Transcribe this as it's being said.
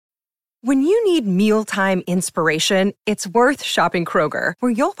When you need mealtime inspiration, it's worth shopping Kroger,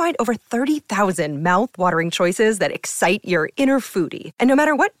 where you'll find over 30,000 mouth-watering choices that excite your inner foodie. And no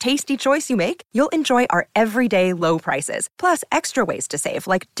matter what tasty choice you make, you'll enjoy our everyday low prices, plus extra ways to save,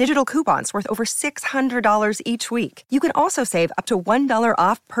 like digital coupons worth over $600 each week. You can also save up to $1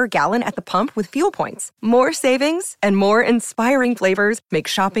 off per gallon at the pump with fuel points. More savings and more inspiring flavors make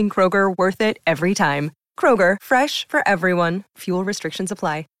shopping Kroger worth it every time. Kroger, fresh for everyone. Fuel restrictions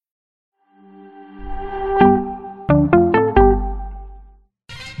apply.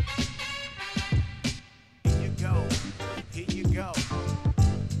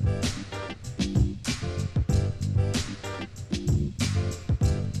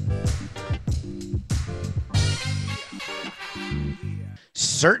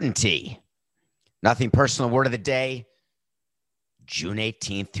 Certainty. Nothing personal. Word of the day, June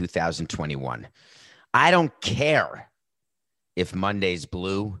 18th, 2021. I don't care if Monday's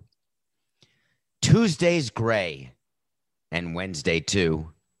blue, Tuesday's gray, and Wednesday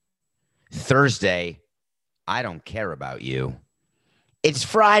too. Thursday, I don't care about you. It's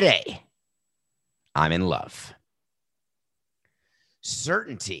Friday. I'm in love.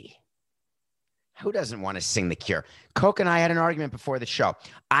 Certainty. Who doesn't want to sing The Cure? Coke and I had an argument before the show.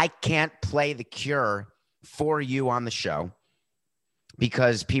 I can't play The Cure for you on the show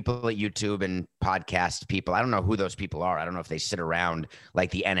because people at YouTube and podcast people, I don't know who those people are. I don't know if they sit around like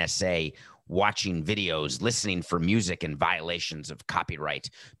the NSA watching videos, listening for music and violations of copyright.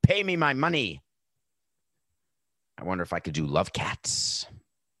 Pay me my money. I wonder if I could do Love Cats.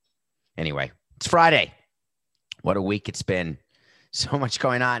 Anyway, it's Friday. What a week it's been. So much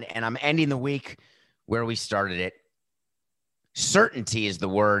going on. And I'm ending the week where we started it. Certainty is the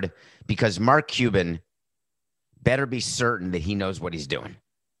word because Mark Cuban better be certain that he knows what he's doing.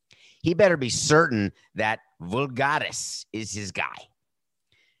 He better be certain that Vulgaris is his guy.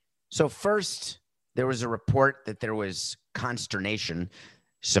 So first, there was a report that there was consternation,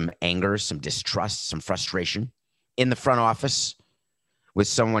 some anger, some distrust, some frustration in the front office with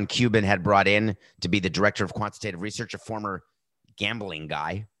someone Cuban had brought in to be the director of quantitative research, a former gambling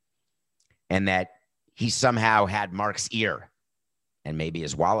guy, and that he somehow had Mark's ear and maybe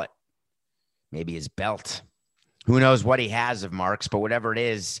his wallet, maybe his belt. Who knows what he has of Mark's, but whatever it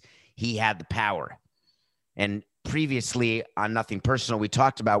is, he had the power. And previously on Nothing Personal, we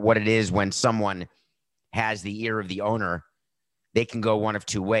talked about what it is when someone has the ear of the owner. They can go one of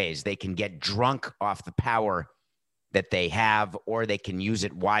two ways. They can get drunk off the power that they have, or they can use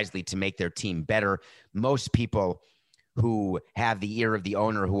it wisely to make their team better. Most people who have the ear of the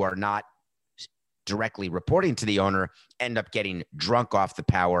owner who are not directly reporting to the owner end up getting drunk off the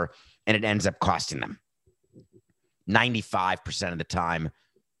power, and it ends up costing them 95% of the time,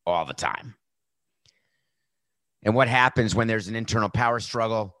 all the time. And what happens when there's an internal power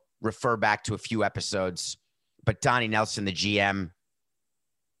struggle? Refer back to a few episodes. But Donnie Nelson, the GM,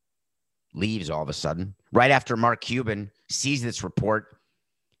 leaves all of a sudden right after Mark Cuban sees this report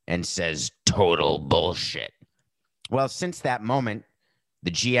and says, total bullshit. Well, since that moment,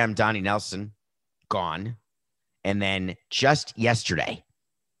 the GM, Donnie Nelson, gone. And then just yesterday,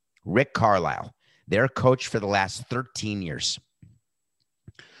 Rick Carlisle, their coach for the last 13 years.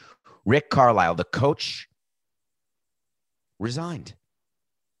 Rick Carlisle, the coach, resigned.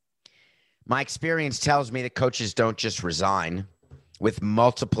 My experience tells me that coaches don't just resign with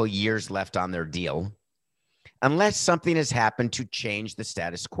multiple years left on their deal unless something has happened to change the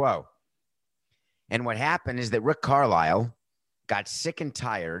status quo. And what happened is that Rick Carlisle got sick and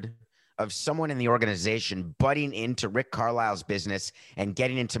tired of someone in the organization butting into Rick Carlisle's business and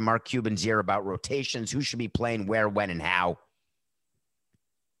getting into Mark Cuban's ear about rotations, who should be playing where, when, and how.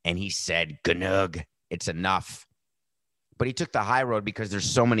 And he said, Gnug, it's enough. But he took the high road because there's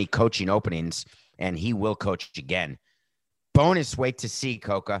so many coaching openings, and he will coach again. Bonus, wait to see,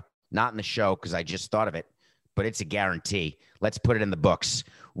 Coca. Not in the show because I just thought of it, but it's a guarantee. Let's put it in the books.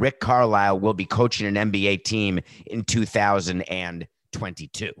 Rick Carlisle will be coaching an NBA team in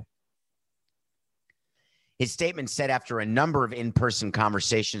 2022. His statement said after a number of in-person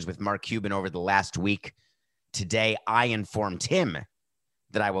conversations with Mark Cuban over the last week, today I informed him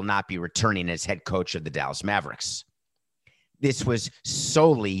that I will not be returning as head coach of the Dallas Mavericks. This was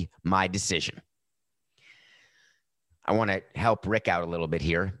solely my decision. I want to help Rick out a little bit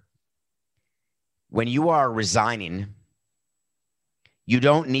here. When you are resigning, you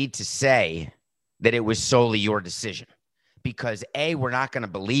don't need to say that it was solely your decision because A, we're not going to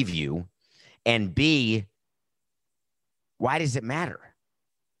believe you, and B, why does it matter?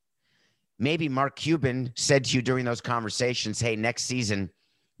 Maybe Mark Cuban said to you during those conversations, hey, next season,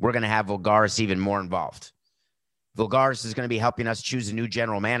 we're going to have Vulgaris even more involved. Vulgaris is going to be helping us choose a new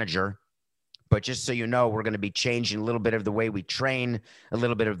general manager, But just so you know, we're going to be changing a little bit of the way we train, a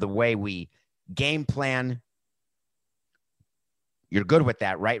little bit of the way we game plan. You're good with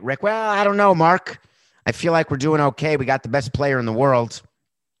that, right, Rick? Well, I don't know, Mark. I feel like we're doing okay. We got the best player in the world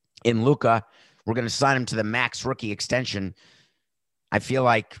in Luka. We're going to sign him to the max rookie extension. I feel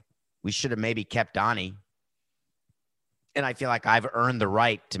like we should have maybe kept Donnie. And I feel like I've earned the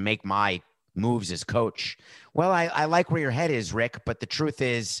right to make my moves as coach. Well, I like where your head is, Rick, but the truth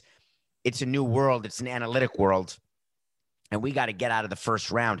is it's a new world. It's an analytic world. And we got to get out of the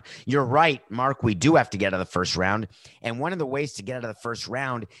first round. You're right, Mark. We do have to get out of the first round. And one of the ways to get out of the first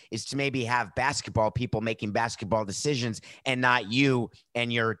round is to maybe have basketball people making basketball decisions and not you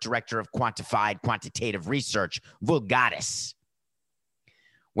and your director of quantitative research, Vulgaris.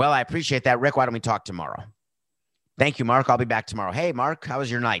 Well, I appreciate that, Rick. Why don't we talk tomorrow? Thank you, Mark. I'll be back tomorrow. Hey, Mark, how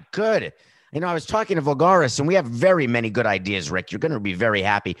was your night? Good. I was talking to Vulgaris, and we have very many good ideas, Rick. You're going to be very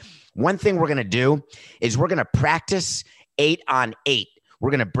happy. One thing we're going to do is we're going to practice 8-on-8. We're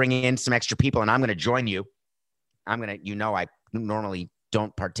going to bring in some extra people, and I'm going to join you. I normally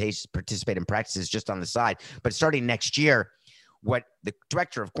don't participate in practices just on the side, but starting next year, what the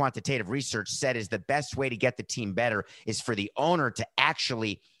director of quantitative research said is the best way to get the team better is for the owner to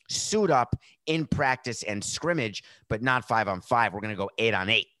actually suit up in practice and scrimmage, but not 5-on-5. We're going to go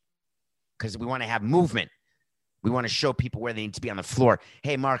 8-on-8 because we want to have movement. We want to show people where they need to be on the floor.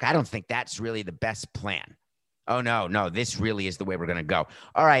 Hey, Mark, I don't think that's really the best plan. Oh, no, this really is the way we're going to go.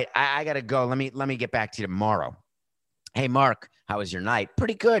 All right, I got to go. Let me get back to you tomorrow. Hey, Mark, how was your night?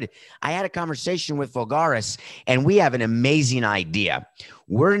 Pretty good. I had a conversation with Vulgaris, and we have an amazing idea.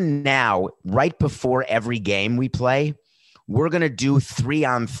 We're now, right before every game we play, we're going to do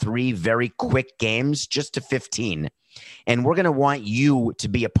 3-on-3 very quick games, just to 15. And we're going to want you to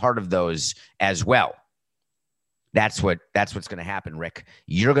be a part of those as well. That's what's going to happen, Rick.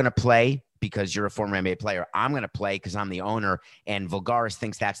 You're going to play because you're a former NBA player. I'm going to play because I'm the owner, and Vulgaris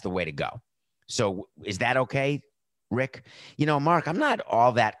thinks that's the way to go. So is that okay, Rick? Mark, I'm not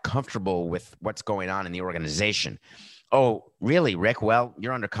all that comfortable with what's going on in the organization. Oh, really, Rick? Well,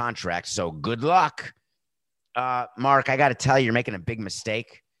 you're under contract, so good luck. Mark, I got to tell you, you're making a big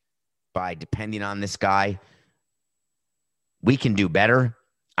mistake by depending on this guy. We can do better.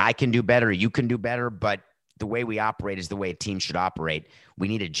 I can do better. You can do better, but the way we operate is the way a team should operate. We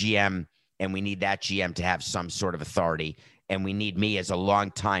need a GM, and we need that GM to have some sort of authority. And we need me as a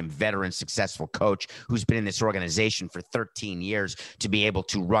longtime veteran, successful coach who's been in this organization for 13 years to be able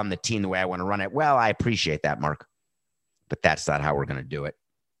to run the team the way I want to run it. Well, I appreciate that, Mark, but that's not how we're going to do it.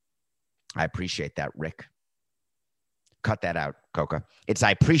 I appreciate that, Rick. Cut that out, Coca. I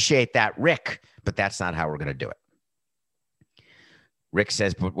appreciate that, Rick, but that's not how we're going to do it. Rick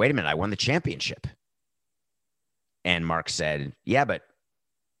says, but wait a minute, I won the championship. And Mark said, yeah, but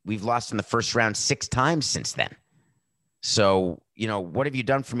we've lost in the first round 6 times since then. So, what have you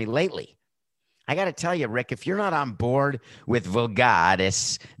done for me lately? I got to tell you, Rick, if you're not on board with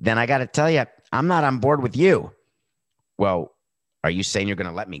Vulgaris, then I got to tell you, I'm not on board with you. Well, are you saying you're going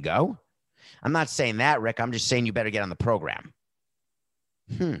to let me go? I'm not saying that, Rick. I'm just saying you better get on the program.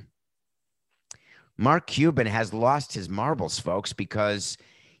 Mark Cuban has lost his marbles, folks, because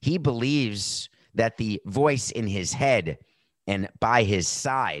he believes that the voice in his head and by his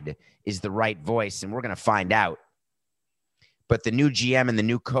side is the right voice, and we're going to find out. But the new GM and the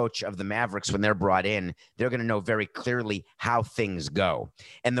new coach of the Mavericks, when they're brought in, they're going to know very clearly how things go.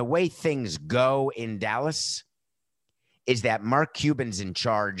 And the way things go in Dallas is that Mark Cuban's in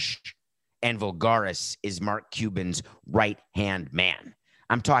charge and Vulgaris is Mark Cuban's right-hand man.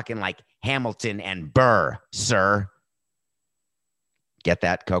 I'm talking like Hamilton and Burr, sir. Get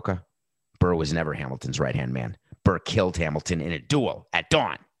that, Coca? Burr was never Hamilton's right-hand man. Burr killed Hamilton in a duel at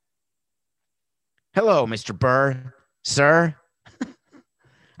dawn. Hello, Mr. Burr, sir.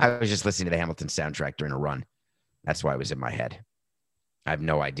 I was just listening to the Hamilton soundtrack during a run. That's why it was in my head. I have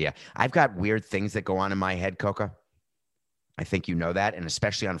no idea. I've got weird things that go on in my head, Coca. I think you know that. And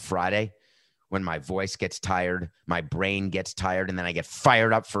especially on Friday, when my voice gets tired, my brain gets tired, and then I get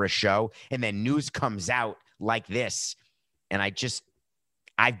fired up for a show, and then news comes out like this. And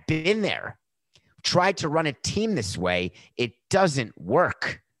I've been there. Tried to run a team this way. It doesn't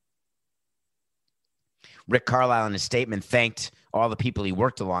work. Rick Carlisle in a statement thanked all the people he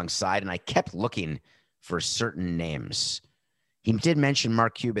worked alongside, and I kept looking for certain names. He did mention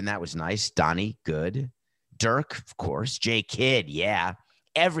Mark Cuban. That was nice. Donnie, good. Dirk, of course. Jay Kidd, yeah.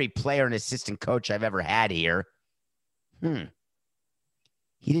 Every player and assistant coach I've ever had here.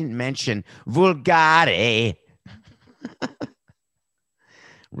 He didn't mention Vulgari.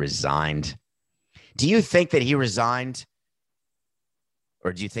 Resigned. Do you think that he resigned?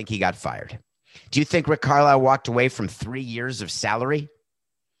 Or do you think he got fired? Do you think Rick Carlisle walked away from 3 years of salary?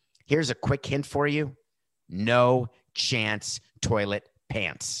 Here's a quick hint for you. No chance toilet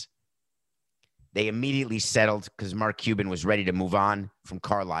pants. They immediately settled because Mark Cuban was ready to move on from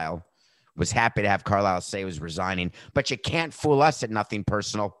Carlisle, was happy to have Carlisle say he was resigning. But you can't fool us at Nothing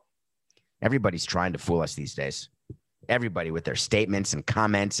Personal. Everybody's trying to fool us these days. Everybody with their statements and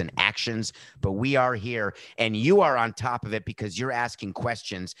comments and actions. But we are here, and you are on top of it because you're asking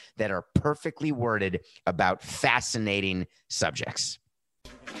questions that are perfectly worded about fascinating subjects.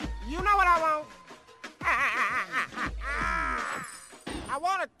 You know what I want? I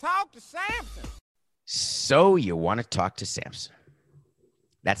want to talk to Samson. So you want to talk to Samson.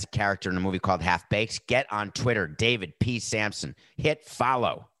 That's a character in a movie called Half Baked. Get on Twitter, David P. Samson. Hit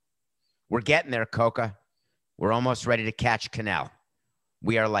follow. We're getting there, Coca. We're almost ready to catch Canal.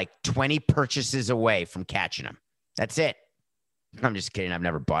 We are like 20 purchases away from catching him. That's it. I'm just kidding. I've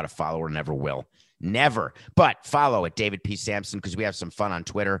never bought a follower, never will. Never. But follow at David P. Samson because we have some fun on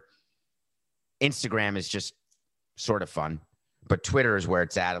Twitter. Instagram is just sort of fun. But Twitter is where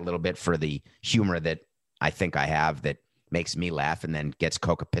it's at a little bit for the humor that I think I have that makes me laugh and then gets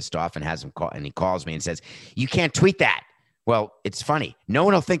Coca pissed off and has him call, and he calls me and says, "You can't tweet that." Well, it's funny. No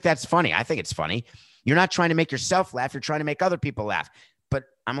one will think that's funny. I think it's funny. You're not trying to make yourself laugh. You're trying to make other people laugh. But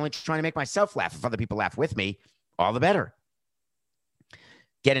I'm only trying to make myself laugh. If other people laugh with me, all the better.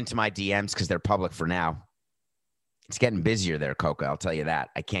 Get into my DMs because they're public for now. It's getting busier there, Coca. I'll tell you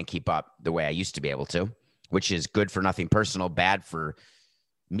that. I can't keep up the way I used to be able to, which is good for Nothing Personal, bad for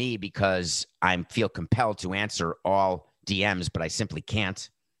me because I feel compelled to answer all DMs, but I simply can't,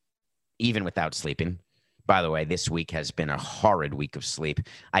 even without sleeping. By the way, this week has been a horrid week of sleep.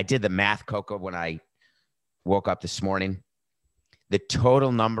 I did the math, Coco, when I woke up this morning. The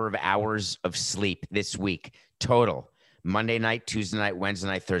total number of hours of sleep this week, total, Monday night, Tuesday night, Wednesday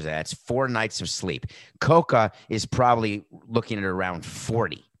night, Thursday. That's 4 nights of sleep. Coca is probably looking at around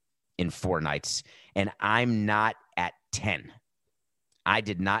 40 in 4 nights, and I'm not at 10. I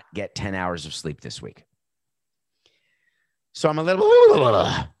did not get 10 hours of sleep this week. So I'm a little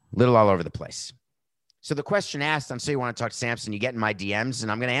all over the place. So the question asked on So You Want to Talk to Samson, you get in my DMs,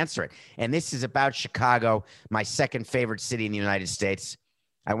 and I'm going to answer it. And this is about Chicago, my second favorite city in the United States.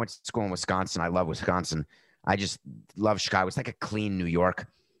 I went to school in Wisconsin. I love Wisconsin. I just love Chicago. It's like a clean New York.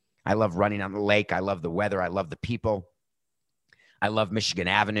 I love running on the lake. I love the weather. I love the people. I love Michigan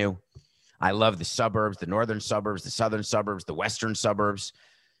Avenue. I love the suburbs, the northern suburbs, the southern suburbs, the western suburbs.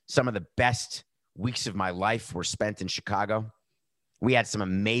 Some of the best weeks of my life were spent in Chicago. We had some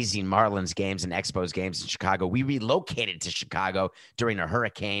amazing Marlins games and Expos games in Chicago. We relocated to Chicago during a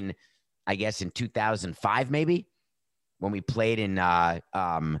hurricane, I guess in 2005, maybe, when we played in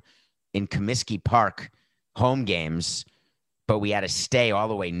Comiskey Park home games, but we had to stay all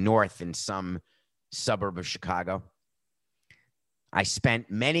the way north in some suburb of Chicago. I spent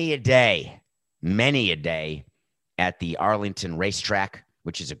many a day at the Arlington Racetrack,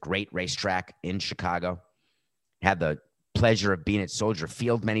 which is a great racetrack in Chicago. Had the pleasure of being at Soldier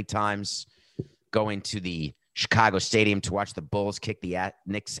Field many times, going to the Chicago Stadium to watch the Bulls kick the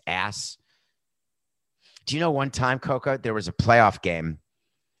Knicks' ass. Do you know one time, Coca, there was a playoff game,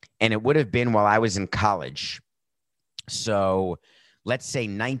 and it would have been while I was in college. So let's say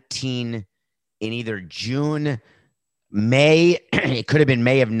in either June, May, it could have been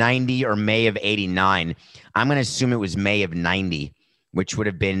May of 90 or May of 89. I'm going to assume it was May of 90, which would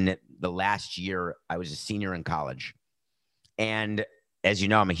have been the last year I was a senior in college. And as you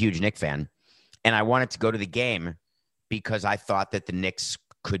know, I'm a huge Knicks fan, and I wanted to go to the game because I thought that the Knicks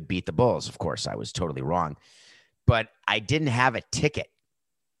could beat the Bulls. Of course, I was totally wrong, but I didn't have a ticket.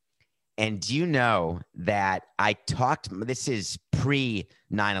 And do you know that this is pre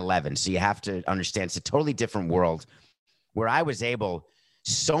 9/11, so you have to understand it's a totally different world where I was able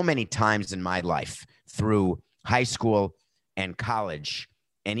so many times in my life through high school and college,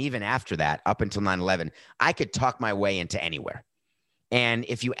 and even after that, up until 9/11, I could talk my way into anywhere. And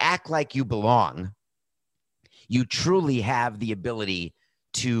if you act like you belong, you truly have the ability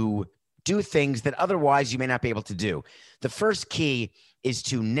to do things that otherwise you may not be able to do. The first key is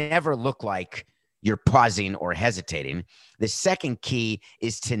to never look like you're pausing or hesitating. The second key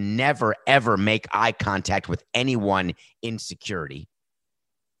is to never, ever make eye contact with anyone in security.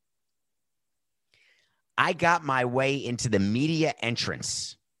 I got my way into the media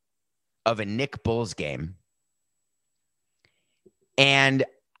entrance of a Knicks Bulls game, and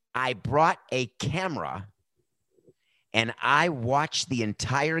I brought a camera, and I watched the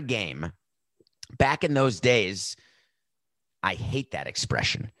entire game. Back in those days, I hate that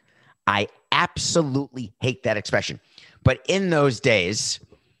expression. I absolutely hate that expression. But in those days,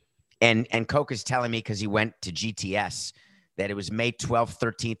 And Coke is telling me, because he went to GTS, that it was May 12th,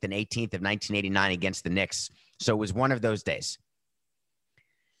 13th, and 18th of 1989 against the Knicks. So it was one of those days.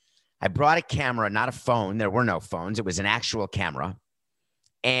 I brought a camera, not a phone. There were no phones. It was an actual camera.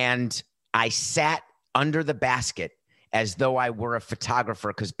 And I sat under the basket as though I were a photographer,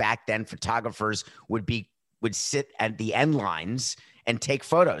 because back then photographers would sit at the end lines and take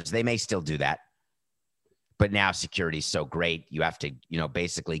photos. They may still do that. But now security is so great. You have to,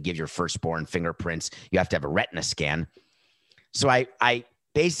 basically give your firstborn fingerprints. You have to have a retina scan. So I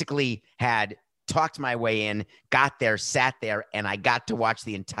basically had talked my way in, got there, sat there, and I got to watch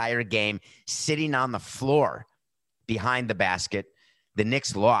the entire game sitting on the floor behind the basket. The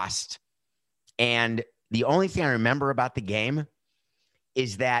Knicks lost. And the only thing I remember about the game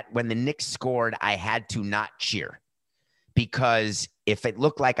is that when the Knicks scored, I had to not cheer, because if it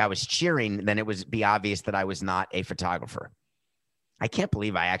looked like I was cheering, then it would be obvious that I was not a photographer. I can't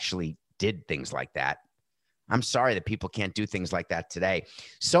believe I actually did things like that. I'm sorry that people can't do things like that today.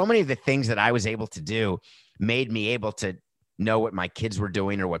 So many of the things that I was able to do made me able to know what my kids were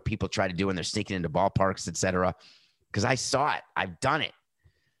doing or what people try to do when they're sneaking into ballparks, etc. Because I saw it. I've done it.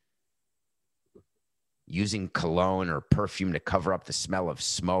 Using cologne or perfume to cover up the smell of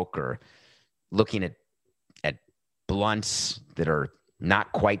smoke, or looking at blunts that are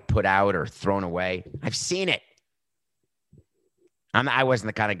not quite put out or thrown away. I've seen it. I wasn't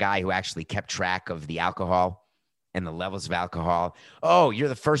the kind of guy who actually kept track of the alcohol and the levels of alcohol. Oh, you're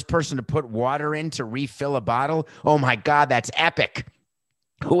the first person to put water in to refill a bottle? Oh my God, that's epic.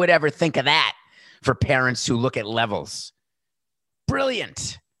 Who would ever think of that for parents who look at levels?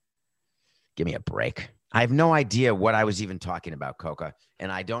 Brilliant. Give me a break. I have no idea what I was even talking about, Coca,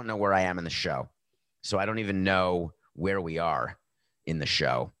 and I don't know where I am in the show. So I don't even know where we are in the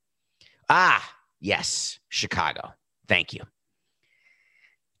show. Yes, Chicago. Thank you.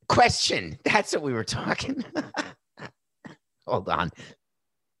 Question. That's what we were talking. Hold on.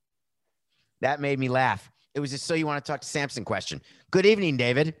 That made me laugh. It was just so you want to talk to Samson question. Good evening,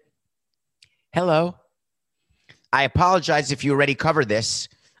 David. Hello. I apologize if you already covered this.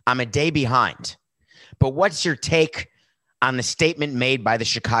 I'm a day behind. But what's your take on the statement made by the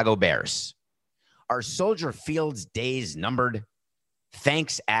Chicago Bears? Are Soldier Field's days numbered?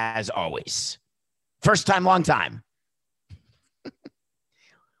 Thanks as always. First time, long time.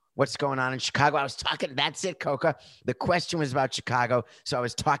 What's going on in Chicago? I was talking, that's it, Coca. The question was about Chicago. So I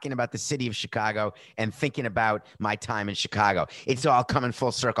was talking about the city of Chicago and thinking about my time in Chicago. It's all coming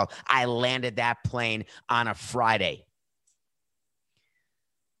full circle. I landed that plane on a Friday.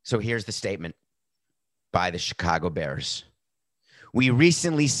 So here's the statement by the Chicago Bears. We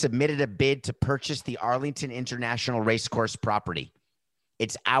recently submitted a bid to purchase the Arlington International Racecourse property.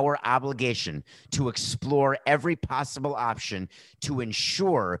 It's our obligation to explore every possible option to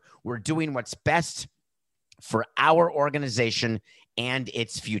ensure we're doing what's best for our organization and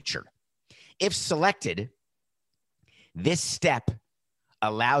its future. If selected, this step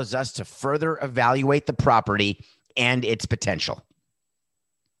allows us to further evaluate the property and its potential.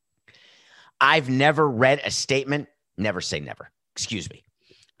 I've never read a statement, never say never, excuse me.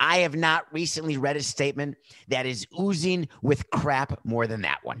 I have not recently read a statement that is oozing with crap more than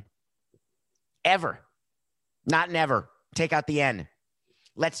that one. Ever. Not never. Take out the N.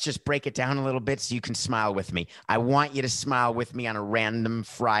 Let's just break it down a little bit so you can smile with me. I want you to smile with me on a random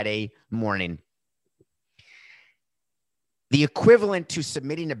Friday morning. The equivalent to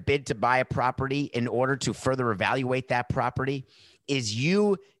submitting a bid to buy a property in order to further evaluate that property is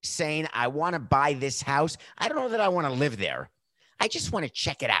you saying, I want to buy this house. I don't know that I want to live there. I just want to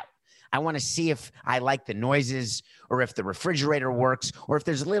check it out. I want to see if I like the noises or if the refrigerator works or if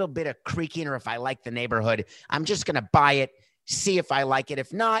there's a little bit of creaking or if I like the neighborhood. I'm just going to buy it, see if I like it.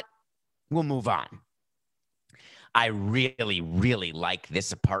 If not, we'll move on. I really, really like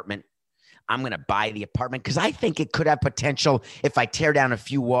this apartment. I'm going to buy the apartment because I think it could have potential if I tear down a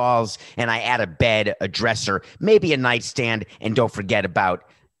few walls and I add a bed, a dresser, maybe a nightstand, and don't forget about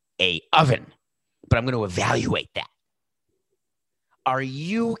a oven. But I'm going to evaluate that. Are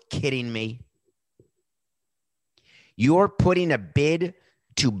you kidding me? You're putting a bid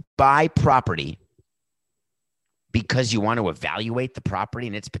to buy property because you want to evaluate the property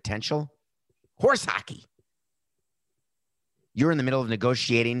and its potential? Horse hockey. You're in the middle of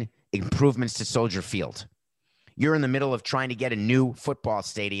negotiating improvements to Soldier Field. You're in the middle of trying to get a new football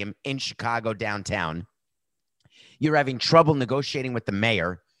stadium in Chicago downtown. You're having trouble negotiating with the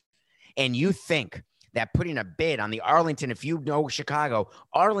mayor, and you think that putting a bid on the Arlington, if you know Chicago,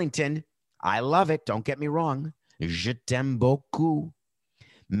 Arlington, I love it. Don't get me wrong. Je t'aime beaucoup.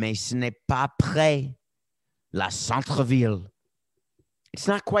 Mais ce n'est pas près la centre-ville. It's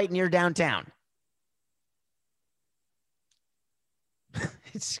not quite near downtown.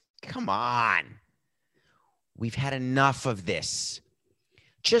 Come on. We've had enough of this.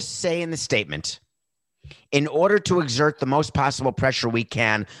 Just say in the statement, in order to exert the most possible pressure we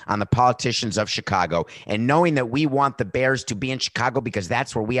can on the politicians of Chicago, and knowing that we want the Bears to be in Chicago because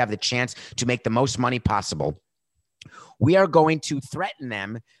that's where we have the chance to make the most money possible, we are going to threaten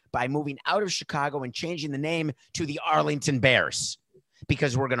them by moving out of Chicago and changing the name to the Arlington Bears,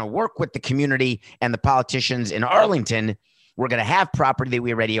 because we're going to work with the community and the politicians in Arlington. We're going to have property that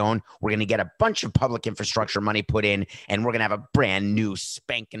we already own. We're going to get a bunch of public infrastructure money put in, and we're going to have a brand new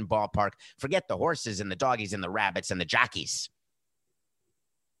spanking ballpark. Forget the horses and the doggies and the rabbits and the jockeys.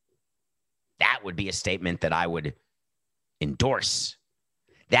 That would be a statement that I would endorse.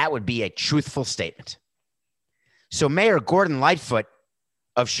 That would be a truthful statement. So Mayor Gordon Lightfoot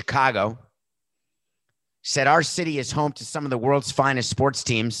of Chicago said our city is home to some of the world's finest sports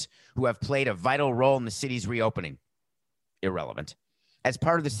teams who have played a vital role in the city's reopening. Irrelevant. As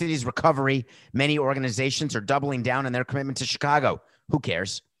part of the city's recovery, many organizations are doubling down on their commitment to Chicago. Who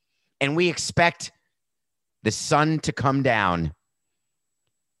cares? And we expect the sun to come down.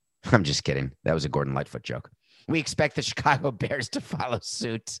 I'm just kidding. That was a Gordon Lightfoot joke. We expect the Chicago Bears to follow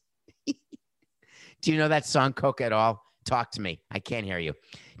suit. Do you know that song, Coca, at all? Talk to me. I can't hear you.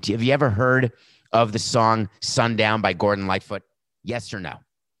 Have you ever heard of the song Sundown by Gordon Lightfoot? Yes or no?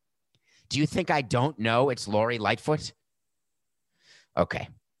 Do you think I don't know it's Lori Lightfoot? Okay.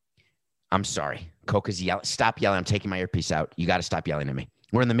 I'm sorry. Coca's yelling. Stop yelling. I'm taking my earpiece out. You got to stop yelling at me.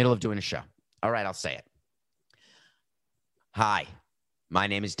 We're in the middle of doing a show. All right, I'll say it. Hi, my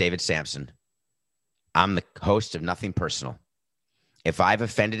name is David Sampson. I'm the host of Nothing Personal. If I've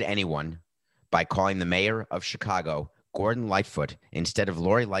offended anyone by calling the mayor of Chicago Gordon Lightfoot instead of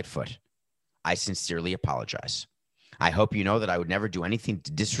Lori Lightfoot, I sincerely apologize. I hope you know that I would never do anything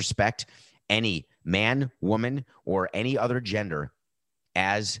to disrespect any man, woman, or any other gender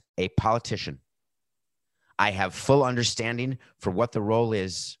as a politician. I have full understanding for what the role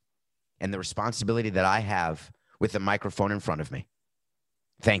is and the responsibility that I have with the microphone in front of me.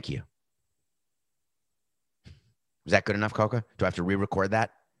 Thank you. Was that good enough, Coca? Do I have to re-record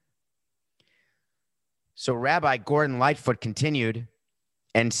that? So Rabbi Gordon Lightfoot continued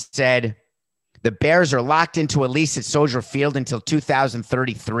and said, the Bears are locked into a lease at Soldier Field until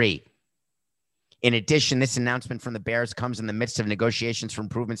 2033. In addition, this announcement from the Bears comes in the midst of negotiations for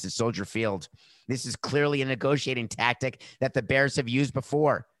improvements at Soldier Field. This is clearly a negotiating tactic that the Bears have used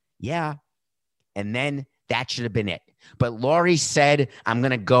before. Yeah. And then that should have been it. But Lori said, I'm going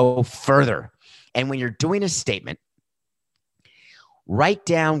to go further. And when you're doing a statement, write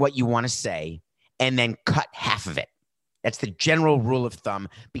down what you want to say and then cut half of it. That's the general rule of thumb,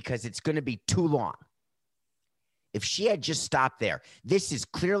 because it's going to be too long. If she had just stopped there, this is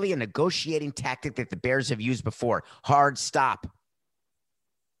clearly a negotiating tactic that the Bears have used before. Hard stop.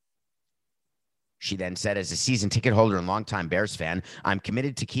 She then said, as a season ticket holder and longtime Bears fan, I'm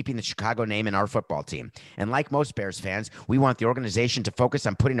committed to keeping the Chicago name in our football team. And like most Bears fans, we want the organization to focus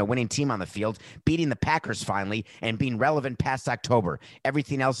on putting a winning team on the field, beating the Packers finally, and being relevant past October.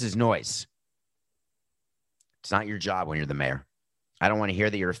 Everything else is noise. It's not your job when you're the mayor. I don't want to hear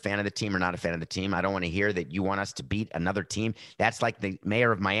that you're a fan of the team or not a fan of the team. I don't want to hear that you want us to beat another team. That's like the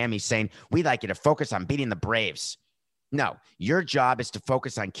mayor of Miami saying, we'd like you to focus on beating the Braves. No, your job is to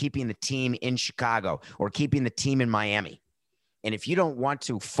focus on keeping the team in Chicago or keeping the team in Miami. And if you don't want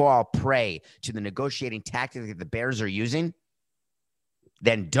to fall prey to the negotiating tactic that the Bears are using,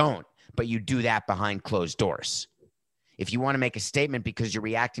 then don't. But you do that behind closed doors. If you want to make a statement because you're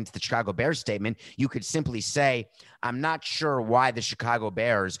reacting to the Chicago Bears statement, you could simply say, I'm not sure why the Chicago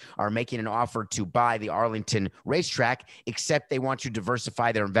Bears are making an offer to buy the Arlington racetrack, except they want to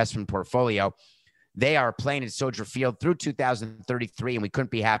diversify their investment portfolio. They are playing at Soldier Field through 2033, and we couldn't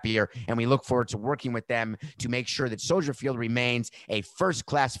be happier. And we look forward to working with them to make sure that Soldier Field remains a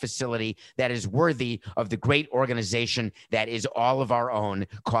first-class facility that is worthy of the great organization that is all of our own,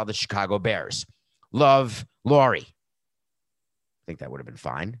 called the Chicago Bears. Love, Lori. I think that would have been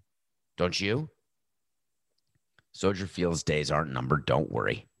fine. Don't you? Soldier Field's days aren't numbered. Don't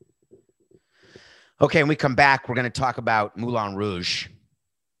worry. Okay, when we come back, we're going to talk about Moulin Rouge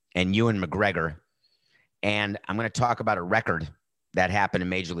and Ewan McGregor. And I'm going to talk about a record that happened in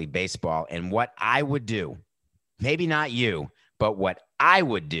Major League Baseball and what I would do. Maybe not you, but what I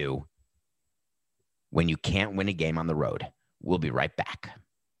would do when you can't win a game on the road. We'll be right back.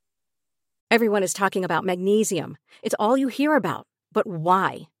 Everyone is talking about magnesium. It's all you hear about. But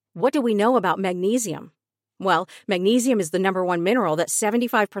why? What do we know about magnesium? Well, magnesium is the number one mineral that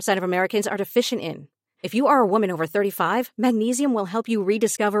 75% of Americans are deficient in. If you are a woman over 35, magnesium will help you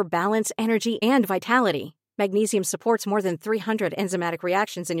rediscover balance, energy, and vitality. Magnesium supports more than 300 enzymatic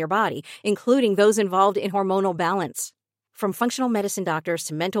reactions in your body, including those involved in hormonal balance. From functional medicine doctors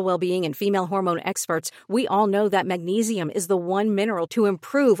to mental well-being and female hormone experts, we all know that magnesium is the one mineral to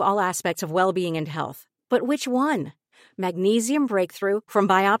improve all aspects of well-being and health. But which one? Magnesium Breakthrough from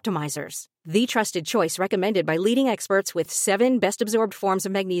Bioptimizers, the trusted choice recommended by leading experts with 7 best-absorbed forms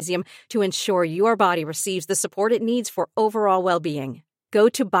of magnesium to ensure your body receives the support it needs for overall well-being. Go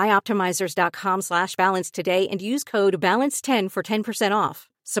to bioptimizers.com/balance today and use code BALANCE10 for 10% off.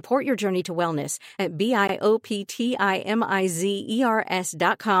 Support your journey to wellness at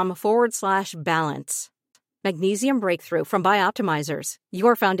bioptimizers.com/balance. Magnesium Breakthrough from Bioptimizers,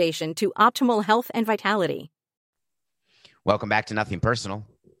 your foundation to optimal health and vitality. Welcome back to Nothing Personal.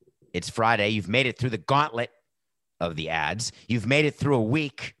 It's Friday. You've made it through the gauntlet of the ads. You've made it through a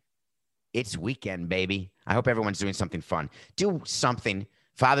week. It's weekend, baby. I hope everyone's doing something fun. Do something.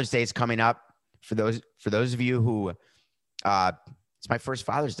 Father's Day is coming up. For those of you who, it's my first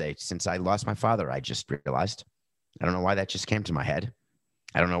Father's Day since I lost my father. I just realized. I don't know why that just came to my head.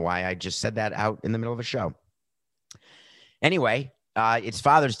 I don't know why I just said that out in the middle of a show. Anyway, it's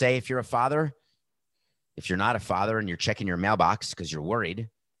Father's Day. If you're a father, if you're not a father and you're checking your mailbox because you're worried,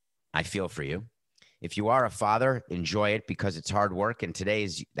 I feel for you. If you are a father, enjoy it because it's hard work. And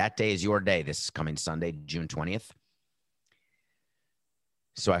that day is your day this coming Sunday, June 20th.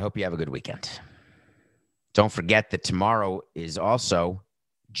 So I hope you have a good weekend. Don't forget that tomorrow is also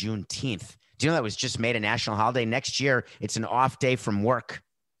Juneteenth. Do you know that was just made a national holiday? Next year, it's an off day from work.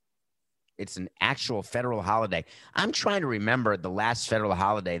 It's an actual federal holiday. I'm trying to remember the last federal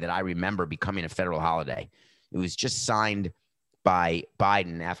holiday that I remember becoming a federal holiday. It was just signed by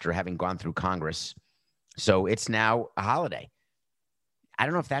Biden after having gone through Congress. So it's now a holiday. I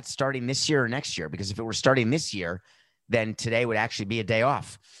don't know if that's starting this year or next year, because if it were starting this year, then today would actually be a day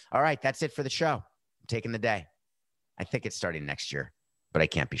off. All right, that's it for the show. I'm taking the day. I think it's starting next year, but I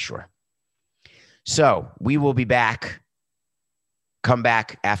can't be sure. So we will be back. Come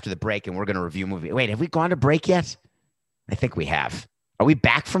back after the break, and we're going to review a movie. Wait, have we gone to break yet? I think we have. Are we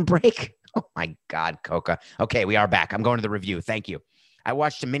back from break? Oh, my God, Coca. Okay, we are back. I'm going to the review. Thank you. I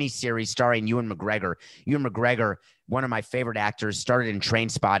watched a miniseries starring Ewan McGregor. Ewan McGregor, one of my favorite actors, started in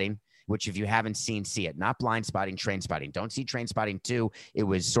Trainspotting, which if you haven't seen, see it. Not Blind Spotting, Trainspotting. Don't see Trainspotting 2. It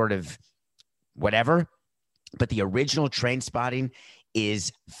was sort of whatever. But the original Trainspotting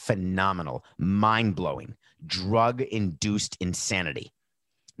is phenomenal, mind-blowing, drug-induced insanity.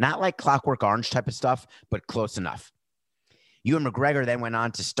 Not like Clockwork Orange type of stuff, but close enough. Ewan McGregor then went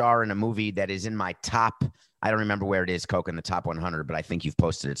on to star in a movie that is in my top, I don't remember where it is, Coke, in the top 100, but I think you've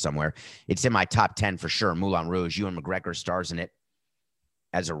posted it somewhere. It's in my top 10 for sure, Moulin Rouge. Ewan McGregor stars in it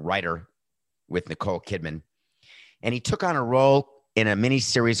as a writer with Nicole Kidman. And he took on a role in a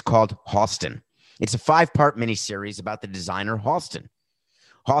miniseries called Halston. It's a 5-part miniseries about the designer Halston.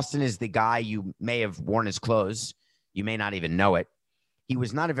 Halston is the guy you may have worn his clothes. You may not even know it. He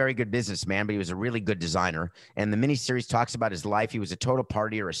was not a very good businessman, but he was a really good designer. And the miniseries talks about his life. He was a total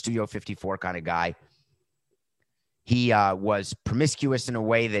partier, a Studio 54 kind of guy. He was promiscuous in a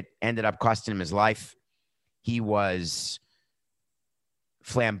way that ended up costing him his life. He was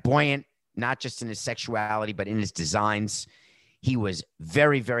flamboyant, not just in his sexuality, but in his designs. He was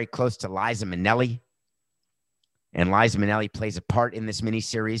very, very close to Liza Minnelli. And Liza Minnelli plays a part in this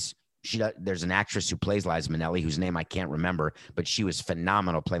miniseries. There's an actress who plays Liza Minnelli, whose name I can't remember, but she was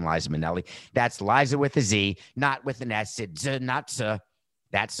phenomenal playing Liza Minnelli. That's Liza with a Z, not with an S. It's not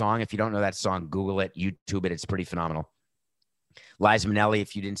that song. If you don't know that song, Google it, YouTube it. It's pretty phenomenal. Liza Minnelli,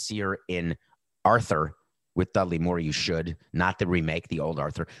 if you didn't see her in Arthur with Dudley Moore, you should. Not the remake, the old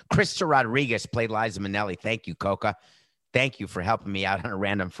Arthur. Krista Rodriguez played Liza Minnelli. Thank you, Coca. Thank you for helping me out on a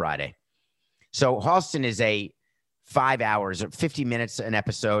random Friday. So Halston is a 5 hours or 50 minutes an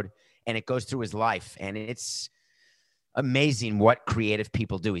episode, and it goes through his life. And it's amazing what creative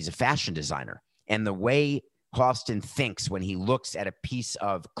people do. He's a fashion designer. And the way Halston thinks when he looks at a piece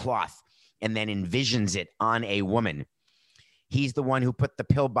of cloth and then envisions it on a woman. He's the one who put the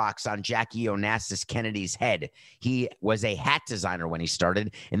pillbox on Jackie Onassis Kennedy's head. He was a hat designer when he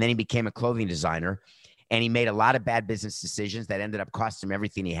started, and then he became a clothing designer. And he made a lot of bad business decisions that ended up costing him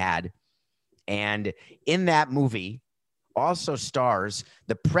everything he had. And in that movie also stars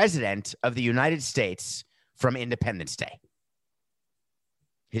the President of the United States from Independence Day.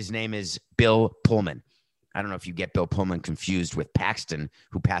 His name is Bill Pullman. I don't know if you get Bill Pullman confused with Paxton,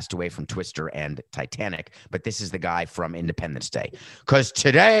 who passed away from Twister and Titanic, but this is the guy from Independence Day. Because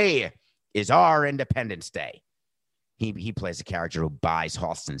today is our Independence Day. He plays a character who buys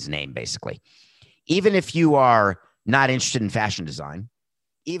Halston's name, basically. Even if you are not interested in fashion design,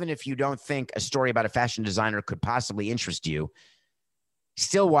 even if you don't think a story about a fashion designer could possibly interest you,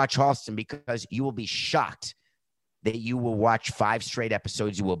 still watch Halston, because you will be shocked that you will watch 5 straight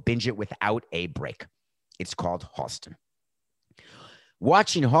episodes. You will binge it without a break. It's called Halston.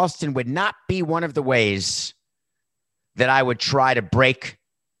 Watching Halston would not be one of the ways that I would try to break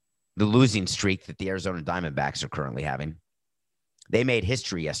the losing streak that the Arizona Diamondbacks are currently having. They made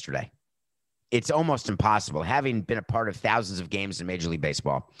history yesterday. It's almost impossible. Having been a part of thousands of games in Major League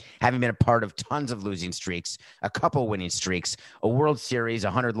Baseball, having been a part of tons of losing streaks, a couple winning streaks, a World Series,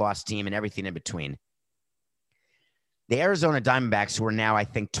 100-loss team, and everything in between. The Arizona Diamondbacks, who are now, I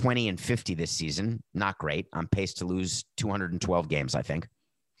think, 20-50 this season, not great, on pace to lose 212 games, I think.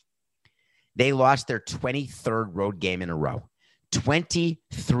 They lost their 23rd road game in a row.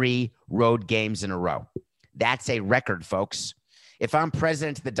 23 road games in a row. That's a record, folks. If I'm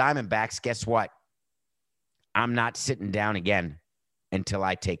president of the Diamondbacks, guess what? I'm not sitting down again until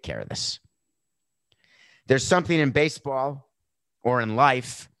I take care of this. There's something in baseball or in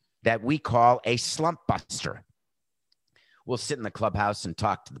life that we call a slump buster. We'll sit in the clubhouse and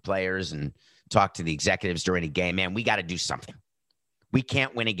talk to the players and talk to the executives during a game. Man, we got to do something. We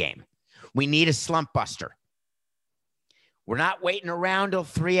can't win a game. We need a slump buster. We're not waiting around till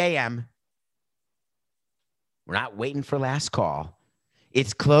 3 a.m. We're not waiting for last call.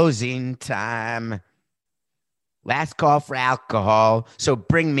 It's closing time. Last call for alcohol. So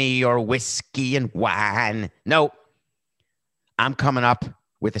bring me your whiskey and wine. No, I'm coming up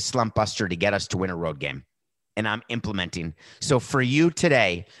with a slump buster to get us to win a road game. And I'm implementing. So for you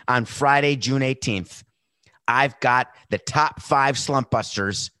today, on Friday, June 18th, I've got the top 5 slump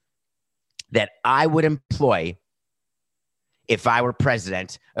busters that I would employ if I were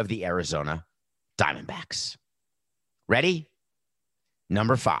president of the Arizona Diamondbacks. Ready?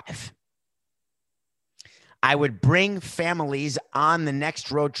 Number 5. I would bring families on the next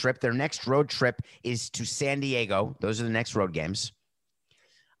road trip. Their next road trip is to San Diego. Those are the next road games.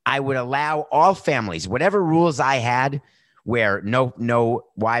 I would allow all families, whatever rules I had, where no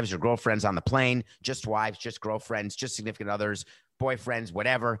wives or girlfriends on the plane, just wives, just girlfriends, just significant others, boyfriends,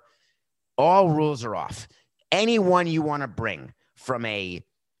 whatever. All rules are off. Anyone you want to bring, from a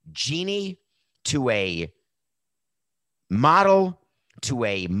genie to a model to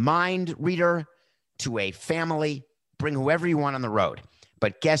a mind reader to a family, bring whoever you want on the road.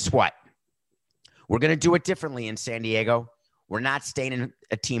 But guess what? We're going to do it differently in San Diego. We're not staying in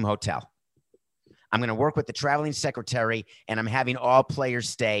a team hotel. I'm going to work with the traveling secretary, and I'm having all players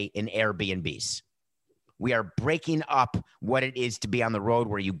stay in Airbnbs. We are breaking up what it is to be on the road,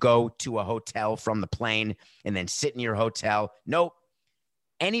 where you go to a hotel from the plane and then sit in your hotel. Nope.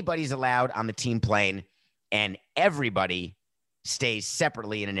 Anybody's allowed on the team plane, and everybody stays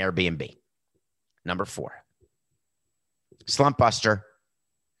separately in an Airbnb. Number 4, slump buster.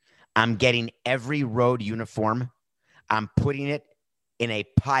 I'm getting every road uniform. I'm putting it in a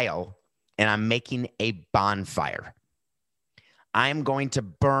pile, and I'm making a bonfire. I'm going to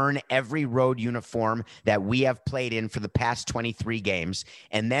burn every road uniform that we have played in for the past 23 games.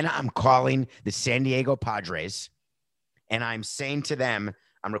 And then I'm calling the San Diego Padres, and I'm saying to them,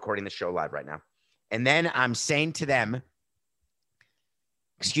 I'm recording the show live right now. And then I'm saying to them,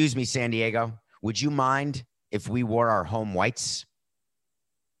 excuse me, San Diego, would you mind if we wore our home whites?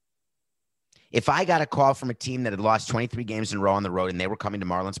 If I got a call from a team that had lost 23 games in a row on the road and they were coming to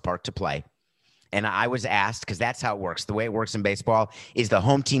Marlins Park to play, and I was asked, because that's how it works. The way it works in baseball is the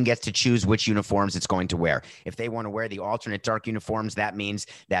home team gets to choose which uniforms it's going to wear. If they want to wear the alternate dark uniforms, that means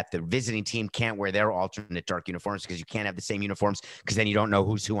that the visiting team can't wear their alternate dark uniforms, because you can't have the same uniforms, because then you don't know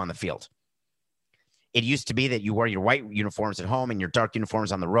who's who on the field. It used to be that you wear your white uniforms at home and your dark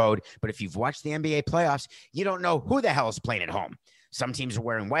uniforms on the road. But if you've watched the NBA playoffs, you don't know who the hell is playing at home. Some teams are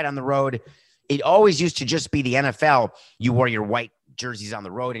wearing white on the road. It always used to just be the NFL. You wore your white jerseys on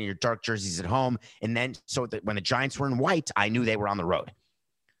the road and your dark jerseys at home. And then so that when the Giants were in white, I knew they were on the road.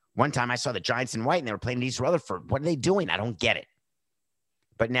 One time I saw the Giants in white and they were playing at East Rutherford. What are they doing? I don't get it.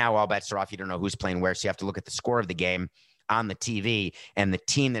 But now all bets are off. You don't know who's playing where. So you have to look at the score of the game on the TV. And the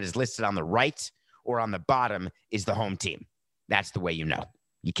team that is listed on the right or on the bottom is the home team. That's the way you know.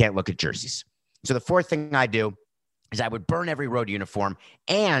 You can't look at jerseys. So the fourth thing I do is I would burn every road uniform,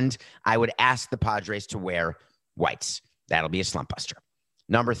 and I would ask the Padres to wear whites. That'll be a slump buster.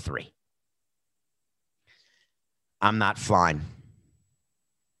 Number 3, I'm not flying.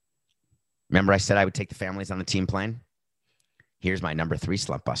 Remember I said I would take the families on the team plane? Here's my number 3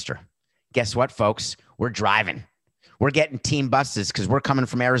 slump buster. Guess what, folks? We're driving. We're getting team buses because we're coming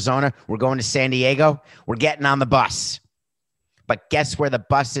from Arizona. We're going to San Diego. We're getting on the bus. But guess where the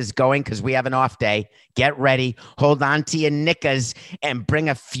bus is going? Because we have an off day. Get ready. Hold on to your knickers and bring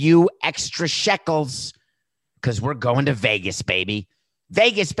a few extra shekels because we're going to Vegas, baby.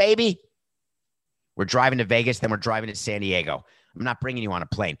 Vegas, baby. We're driving to Vegas, then we're driving to San Diego. I'm not bringing you on a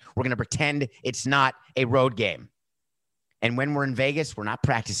plane. We're going to pretend it's not a road game. And when we're in Vegas, we're not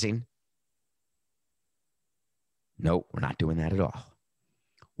practicing. No, we're not doing that at all.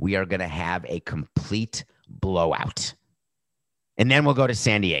 We are going to have a complete blowout. And then we'll go to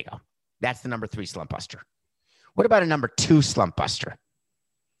San Diego. That's the number 3 slump buster. What about a number 2 slump buster?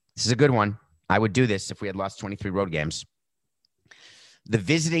 This is a good one. I would do this if we had lost 23 road games. The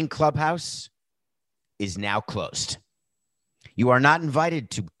visiting clubhouse is now closed. You are not invited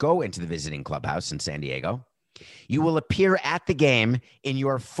to go into the visiting clubhouse in San Diego. You will appear at the game in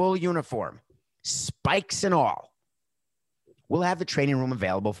your full uniform, spikes and all. We'll have the training room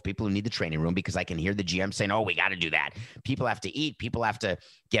available for people who need the training room because I can hear the GM saying, oh, we got to do that. People have to eat. People have to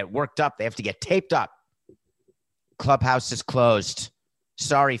get worked up. They have to get taped up. Clubhouse is closed.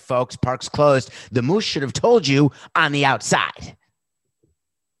 Sorry, folks. Park's closed. The Moose should have told you on the outside.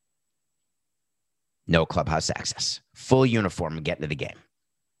 No clubhouse access. Full uniform and get into the game.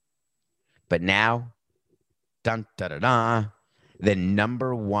 But now, dun, da, da, da, the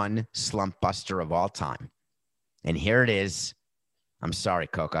number 1 slump buster of all time. And here it is. I'm sorry,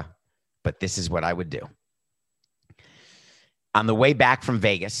 Coca, but this is what I would do. On the way back from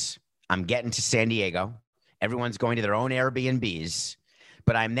Vegas, I'm getting to San Diego. Everyone's going to their own Airbnbs,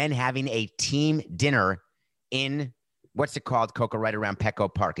 but I'm then having a team dinner in, what's it called, Coca, right around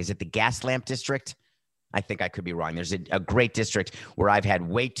Petco Park? Is it the Gaslamp District? I think I could be wrong. There's a great district where I've had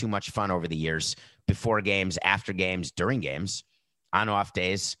way too much fun over the years, before games, after games, during games, on off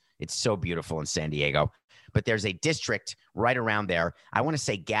days. It's so beautiful in San Diego. But there's a district right around there. I want to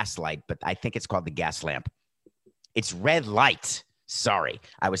say Gaslight, but I think it's called the Gaslamp. It's red light. Sorry.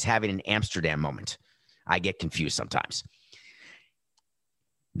 I was having an Amsterdam moment. I get confused sometimes.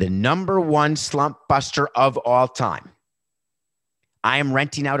 The number 1 slump buster of all time. I am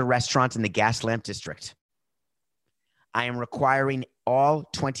renting out a restaurant in the Gaslamp district. I am requiring all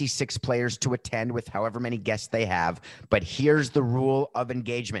 26 players to attend with however many guests they have. But here's the rule of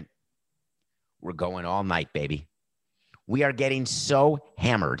engagement. We're going all night, baby. We are getting so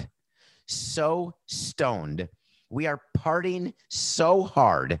hammered, so stoned. We are partying so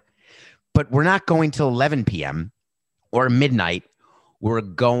hard, but we're not going till 11 p.m. or midnight. We're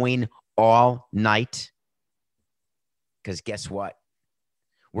going all night because guess what?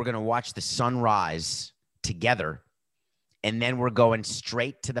 We're going to watch the sun rise together, and then we're going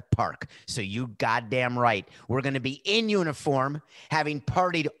straight to the park. So you goddamn right. We're going to be in uniform, having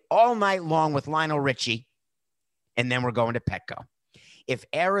partied all night long with Lionel Richie, and then we're going to Petco. If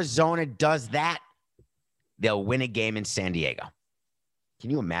Arizona does that, they'll win a game in San Diego.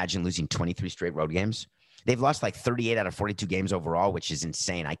 Can you imagine losing 23 straight road games? They've lost like 38 out of 42 games overall, which is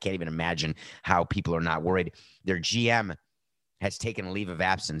insane. I can't even imagine how people are not worried. Their GM has taken a leave of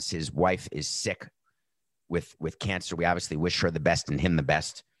absence. His wife is sick with cancer. We obviously wish her the best and him the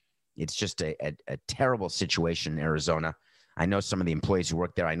best. It's just a terrible situation in Arizona. I know some of the employees who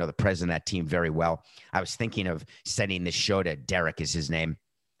work there. I know the president of that team very well. I was thinking of sending this show to Derek, is his name,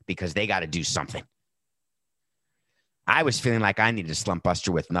 because they got to do something. I was feeling like I needed a slump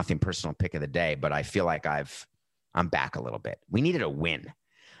buster with nothing personal pick of the day, but I feel like I'm back a little bit. We needed a win.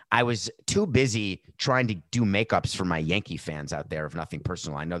 I was too busy trying to do makeups for my Yankee fans out there of nothing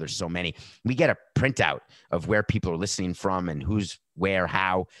personal. I know there's so many. We get a printout of where people are listening from and who's where,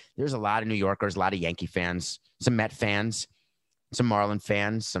 how. There's a lot of New Yorkers, a lot of Yankee fans, some Met fans, some Marlin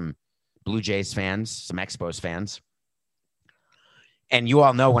fans, some Blue Jays fans, some Expos fans. And you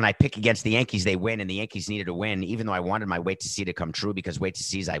all know when I pick against the Yankees, they win, and the Yankees needed to win, even though I wanted my wait to see to come true, because wait to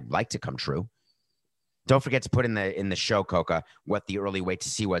sees I'd like to come true. Don't forget to put in the show, Coca, what the early wait to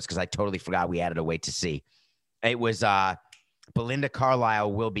see was, because I totally forgot we added a wait to see. It was Belinda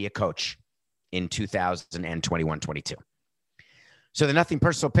Carlisle will be a coach in 2021-22. So the nothing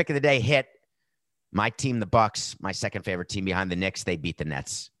personal pick of the day hit. My team, the Bucks, my second favorite team behind the Knicks, they beat the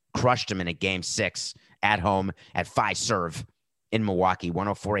Nets. Crushed them in a game 6 at home at Fiserv in Milwaukee,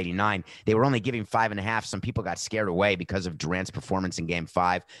 104-89. They were only giving 5.5. Some people got scared away because of Durant's performance in game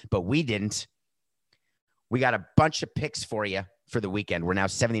 5, but we didn't. We got a bunch of picks for you for the weekend. We're now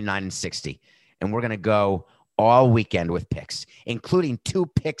 79-60, and we're going to go all weekend with picks, including 2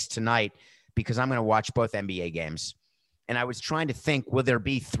 picks tonight because I'm going to watch both NBA games. And I was trying to think, will there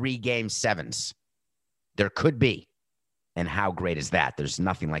be 3 game 7s? There could be. And how great is that? There's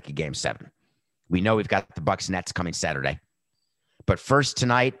nothing like a game 7. We know we've got the Bucks Nets coming Saturday. But first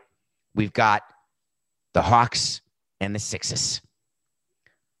tonight, we've got the Hawks and the Sixers.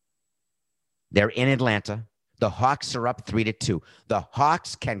 They're in Atlanta. The Hawks are up 3-2. The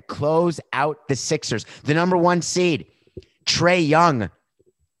Hawks can close out the Sixers. The number 1 seed, Trae Young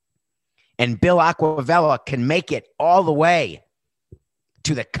and Bill Aquavella, can make it all the way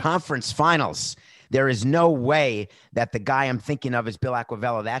to the conference finals. There is no way that the guy I'm thinking of is Bill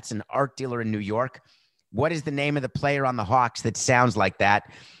Aquavella. That's an art dealer in New York. What is the name of the player on the Hawks that sounds like that?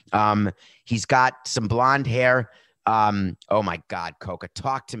 He's got some blonde hair. Oh, my God, Coca,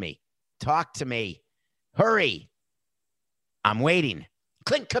 talk to me. Talk to me. Hurry. I'm waiting.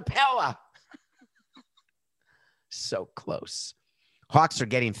 Clint Capella. So close. Hawks are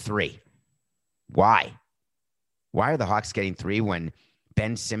getting 3. Why? Why are the Hawks getting 3 when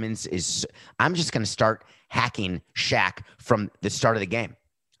Ben Simmons is... I'm just going to start hacking Shaq from the start of the game.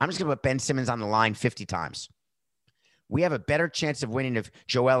 I'm just going to put Ben Simmons on the line 50 times. We have a better chance of winning if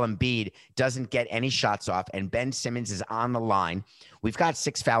Joel Embiid doesn't get any shots off and Ben Simmons is on the line. We've got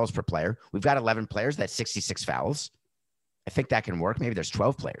 6 fouls per player. We've got 11 players. That's 66 fouls. I think that can work. Maybe there's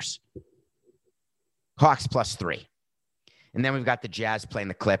 12 players. Hawks plus 3. And then we've got the Jazz playing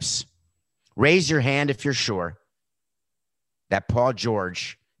the Clips. Raise your hand if you're sure that Paul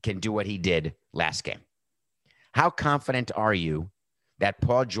George can do what he did last game. How confident are you that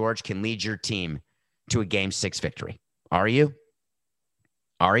Paul George can lead your team to a Game 6 victory? Are you?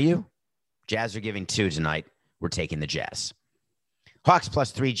 Are you? Jazz are giving 2 tonight. We're taking the Jazz. Hawks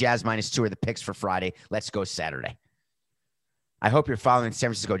plus 3, Jazz minus 2 are the picks for Friday. Let's go Saturday. I hope you're following the San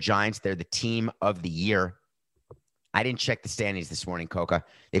Francisco Giants. They're the team of the year. I didn't check the standings this morning, Coca.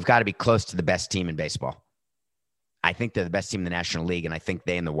 They've got to be close to the best team in baseball. I think they're the best team in the National League, and I think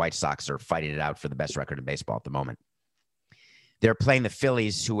they and the White Sox are fighting it out for the best record in baseball at the moment. They're playing the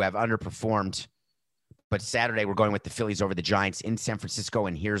Phillies, who have underperformed. But Saturday, we're going with the Phillies over the Giants in San Francisco,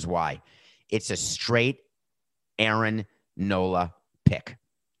 and here's why. It's a straight Aaron Nola pick.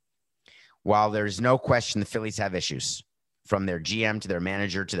 While there's no question the Phillies have issues, from their GM to their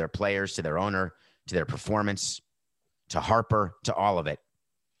manager to their players to their owner to their performance to Harper to all of it,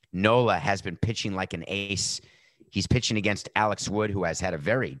 Nola has been pitching like an ace. He's pitching against Alex Wood, who has had a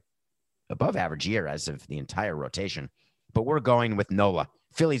very above-average year as of the entire rotation. But we're going with Nola.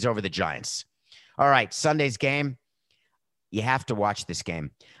 Phillies over the Giants. All right, Sunday's game. You have to watch this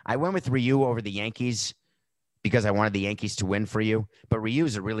game. I went with Ryu over the Yankees because I wanted the Yankees to win for you. But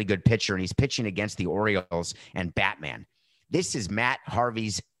Ryu's a really good pitcher, and he's pitching against the Orioles and Batman. This is Matt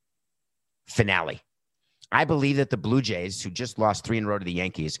Harvey's finale. I believe that the Blue Jays, who just lost 3 in a row to the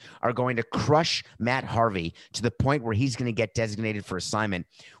Yankees, are going to crush Matt Harvey to the point where he's going to get designated for assignment,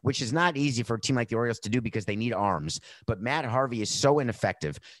 which is not easy for a team like the Orioles to do because they need arms. But Matt Harvey is so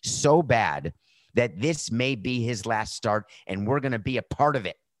ineffective, so bad, that this may be his last start, and we're going to be a part of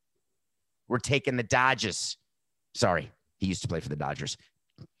it. We're taking the Dodgers. Sorry, he used to play for the Dodgers.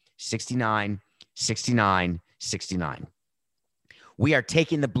 69, 69, 69. We are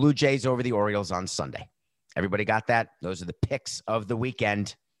taking the Blue Jays over the Orioles on Sunday. Everybody got that? Those are the picks of the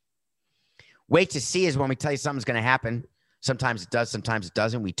weekend. Wait to see is when we tell you something's going to happen. Sometimes it does, sometimes it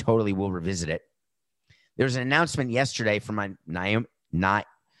doesn't. We totally will revisit it. There's an announcement yesterday from my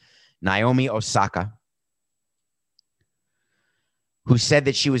Naomi Osaka, who said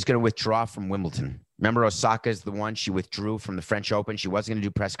that she was going to withdraw from Wimbledon. Remember, Osaka is the one. She withdrew from the French Open. She wasn't going to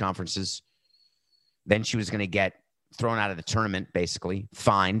do press conferences. Then she was going to get thrown out of the tournament, basically,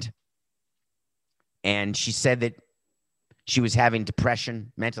 fined. And she said that she was having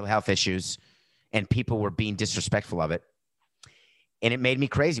depression, mental health issues, and people were being disrespectful of it. And it made me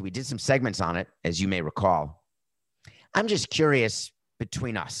crazy. We did some segments on it, as you may recall. I'm just curious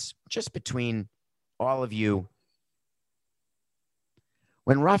between us, just between all of you.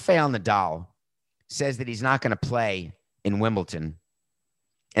 When Rafael Nadal says that he's not going to play in Wimbledon,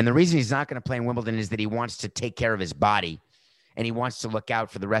 and the reason he's not going to play in Wimbledon is that he wants to take care of his body and he wants to look out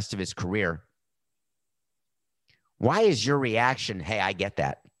for the rest of his career. Why is your reaction, hey, I get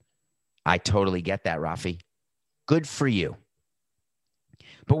that. I totally get that, Rafi. Good for you.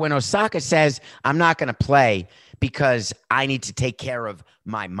 But when Osaka says, I'm not going to play because I need to take care of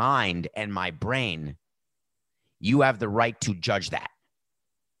my mind and my brain, you have the right to judge that.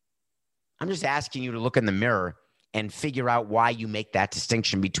 I'm just asking you to look in the mirror and figure out why you make that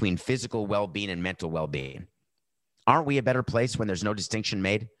distinction between physical well-being and mental well-being. Aren't we a better place when there's no distinction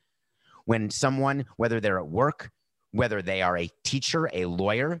made? When someone, whether they're at work, whether they are a teacher, a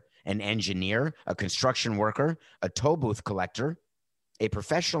lawyer, an engineer, a construction worker, a toll booth collector, a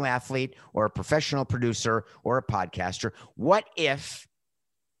professional athlete, or a professional producer, or a podcaster, what if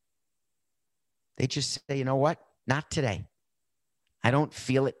they just say, you know what? Not today. I don't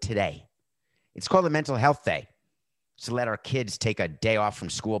feel it today. It's called a mental health day. to let our kids take a day off from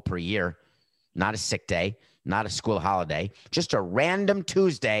school per year, not a sick day, not a school holiday, just a random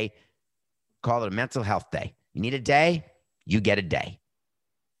Tuesday, call it a mental health day. You need a day, you get a day.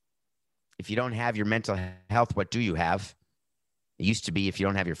 If you don't have your mental health, what do you have? It used to be if you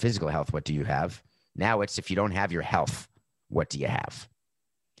don't have your physical health, what do you have? Now it's if you don't have your health, what do you have?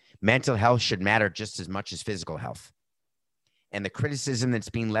 Mental health should matter just as much as physical health. And the criticism that's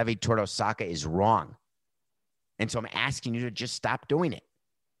being levied toward Osaka is wrong. And so I'm asking you to just stop doing it.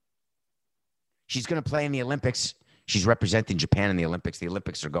 She's going to play in the Olympics. She's representing Japan in the Olympics. The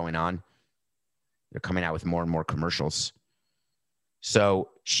Olympics are going on. They're coming out with more and more commercials. So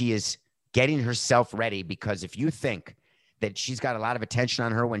she is getting herself ready, because if you think that she's got a lot of attention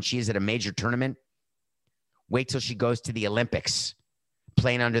on her when she is at a major tournament, wait till she goes to the Olympics,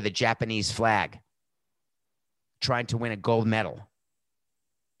 playing under the Japanese flag, trying to win a gold medal.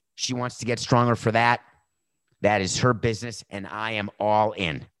 She wants to get stronger for that. That is her business, and I am all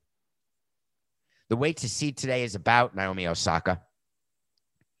in. The wait to see today is about Naomi Osaka.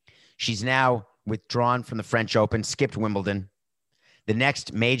 She's now withdrawn from the French Open, skipped Wimbledon. The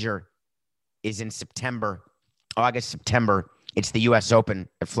next major is in September, August, September. It's the U.S. Open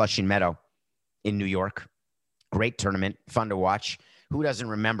at Flushing Meadow in New York. Great tournament, fun to watch. Who doesn't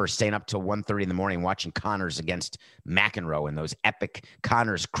remember staying up till 1:30 in the morning watching Connors against McEnroe and those epic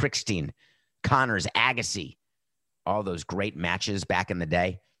Connors, Krickstein, Connors, Agassi, all those great matches back in the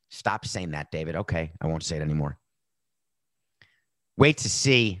day? Stop saying that, David. Okay, I won't say it anymore. Wait to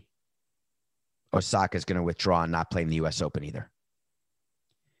see. Osaka's going to withdraw and not play in the U.S. Open either.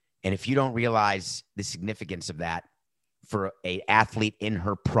 And if you don't realize the significance of that for an athlete in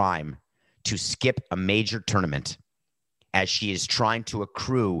her prime to skip a major tournament as she is trying to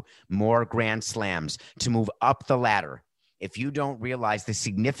accrue more Grand Slams, to move up the ladder, if you don't realize the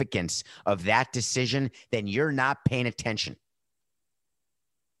significance of that decision, then you're not paying attention.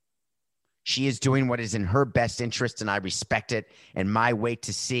 She is doing what is in her best interest, and I respect it. And my wait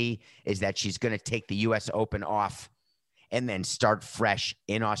to see is that she's going to take the U.S. Open off and then start fresh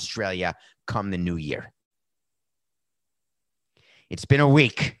in Australia come the new year. It's been a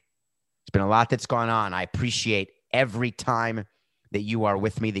week. It's been a lot that's gone on. I appreciate every time that you are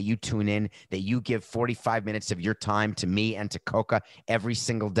with me, that you tune in, that you give 45 minutes of your time to me and to Coca every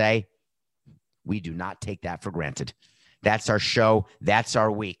single day. We do not take that for granted. That's our show. That's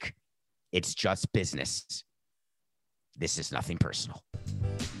our week. It's just business. This is nothing personal.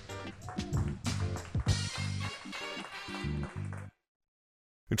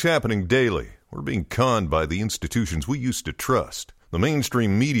 It's happening daily. We're being conned by the institutions we used to trust. The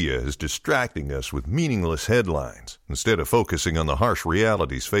mainstream media is distracting us with meaningless headlines instead of focusing on the harsh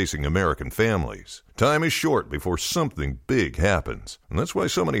realities facing American families. Time is short before something big happens, and that's why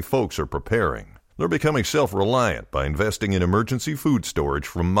so many folks are preparing. They're becoming self-reliant by investing in emergency food storage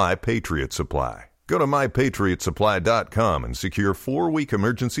from My Patriot Supply. Go to MyPatriotSupply.com and secure 4-week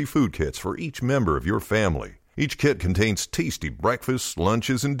emergency food kits for each member of your family. Each kit contains tasty breakfasts,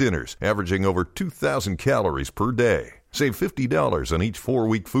 lunches, and dinners, averaging over 2,000 calories per day. Save $50 on each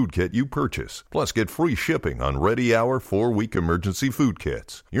 4-week food kit you purchase, plus get free shipping on Ready Hour 4-week emergency food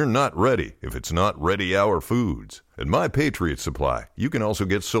kits. You're not ready if it's not Ready Hour Foods. At My Patriot Supply, you can also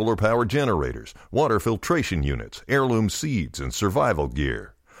get solar power generators, water filtration units, heirloom seeds, and survival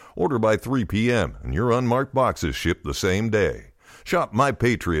gear. Order by 3 p.m. and your unmarked boxes ship the same day. Shop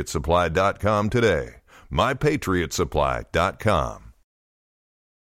MyPatriotSupply.com today. MyPatriotSupply.com.